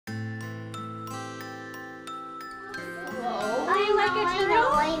you like a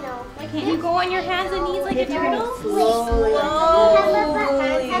turtle? I know. Can you go on your hands and knees like a turtle? Slowly.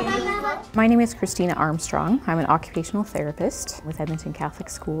 My name is Christina Armstrong. I'm an occupational therapist with Edmonton Catholic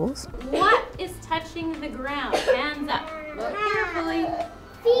Schools. What is touching the ground? Hands up. Look carefully.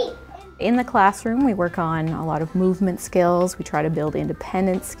 Feet. In the classroom, we work on a lot of movement skills. We try to build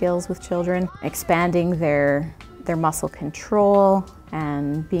independent skills with children, expanding their muscle control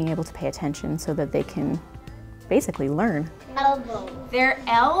and being able to pay attention so that they can basically learn. Elbow. Their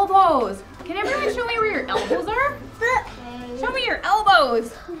elbows. Can everyone show me where your elbows are? Show me your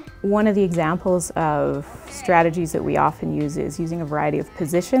elbows. One of the examples of strategies that we often use is using a variety of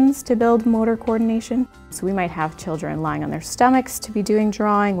positions to build motor coordination. So we might have children lying on their stomachs to be doing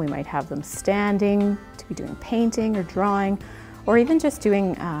drawing, we might have them standing to be doing painting or drawing, or even just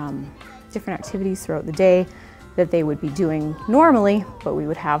doing different activities throughout the day that they would be doing normally, but we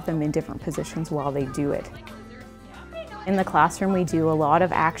would have them in different positions while they do it. In the classroom, we do a lot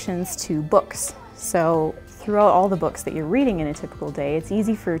of actions to books. So throughout all the books that you're reading in a typical day, it's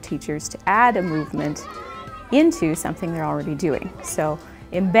easy for teachers to add a movement into something they're already doing. So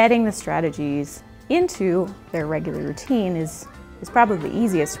embedding the strategies into their regular routine is probably the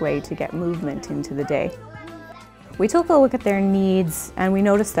easiest way to get movement into the day. We took a look at their needs and we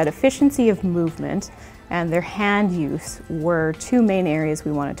noticed that efficiency of movement and their hand use were two main areas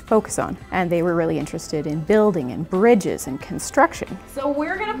we wanted to focus on. And they were really interested in building and bridges and construction. So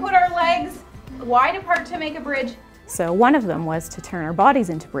we're gonna put our legs wide apart to make a bridge. So one of them was to turn our bodies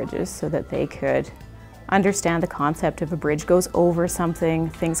into bridges so that they could understand the concept of a bridge goes over something,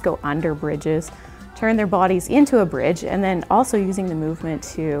 things go under bridges, turn their bodies into a bridge, and then also using the movement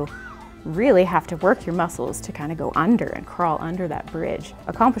to really have to work your muscles to kind of go under and crawl under that bridge.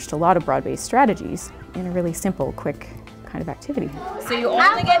 Accomplished a lot of broad-based strategies in a really simple, quick kind of activity. So you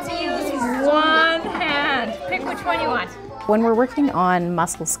only get to use one hand. Pick which one you want. When we're working on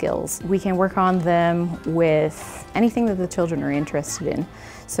muscle skills, we can work on them with anything that the children are interested in.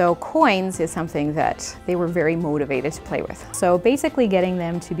 So coins is something that they were very motivated to play with. So basically getting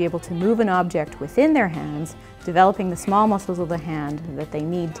them to be able to move an object within their hands, developing the small muscles of the hand that they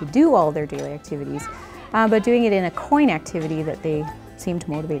need to do all their daily activities, but doing it in a coin activity that they seemed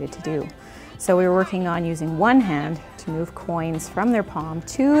motivated to do. So we were working on using one hand to move coins from their palm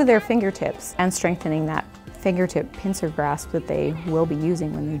to their fingertips and strengthening that fingertip pincer grasp that they will be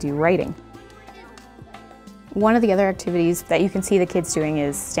using when they do writing. One of the other activities that you can see the kids doing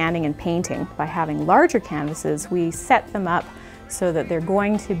is standing and painting. By having larger canvases, we set them up so that they're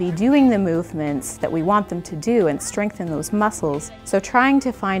going to be doing the movements that we want them to do and strengthen those muscles. So trying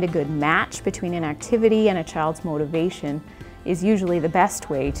to find a good match between an activity and a child's motivation is usually the best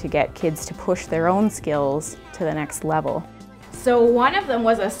way to get kids to push their own skills to the next level. So one of them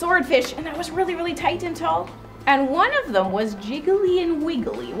was a swordfish, and that was really, really tight and tall. And one of them was jiggly and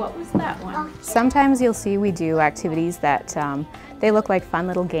wiggly. What was that one? Sometimes you'll see we do activities that they look like fun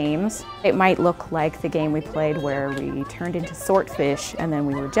little games. It might look like the game we played where we turned into swordfish and then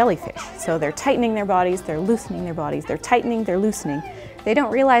we were jellyfish. So they're tightening their bodies, they're loosening their bodies, they're tightening, they're loosening. They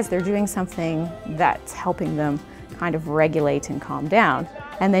don't realize they're doing something that's helping them kind of regulate and calm down.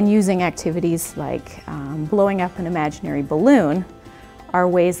 And then using activities like blowing up an imaginary balloon are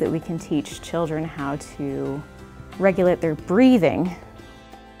ways that we can teach children how to regulate their breathing.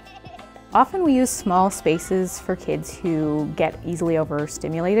 Often we use small spaces for kids who get easily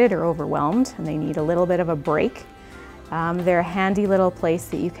overstimulated or overwhelmed and they need a little bit of a break. They're a handy little place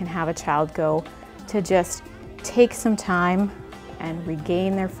that you can have a child go to just take some time and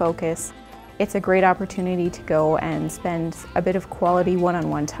regain their focus. It's a great opportunity to go and spend a bit of quality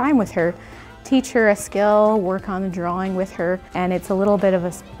one-on-one time with her, teach her a skill, work on the drawing with her, and it's a little bit of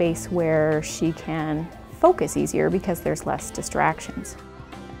a space where she can focus easier because there's less distractions.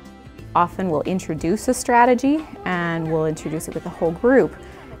 Often we'll introduce a strategy and we'll introduce it with the whole group,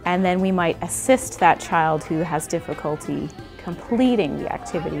 and then we might assist that child who has difficulty completing the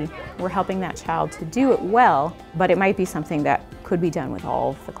activity. We're helping that child to do it well, but it might be something that could be done with all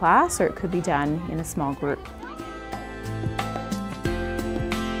of the class or it could be done in a small group.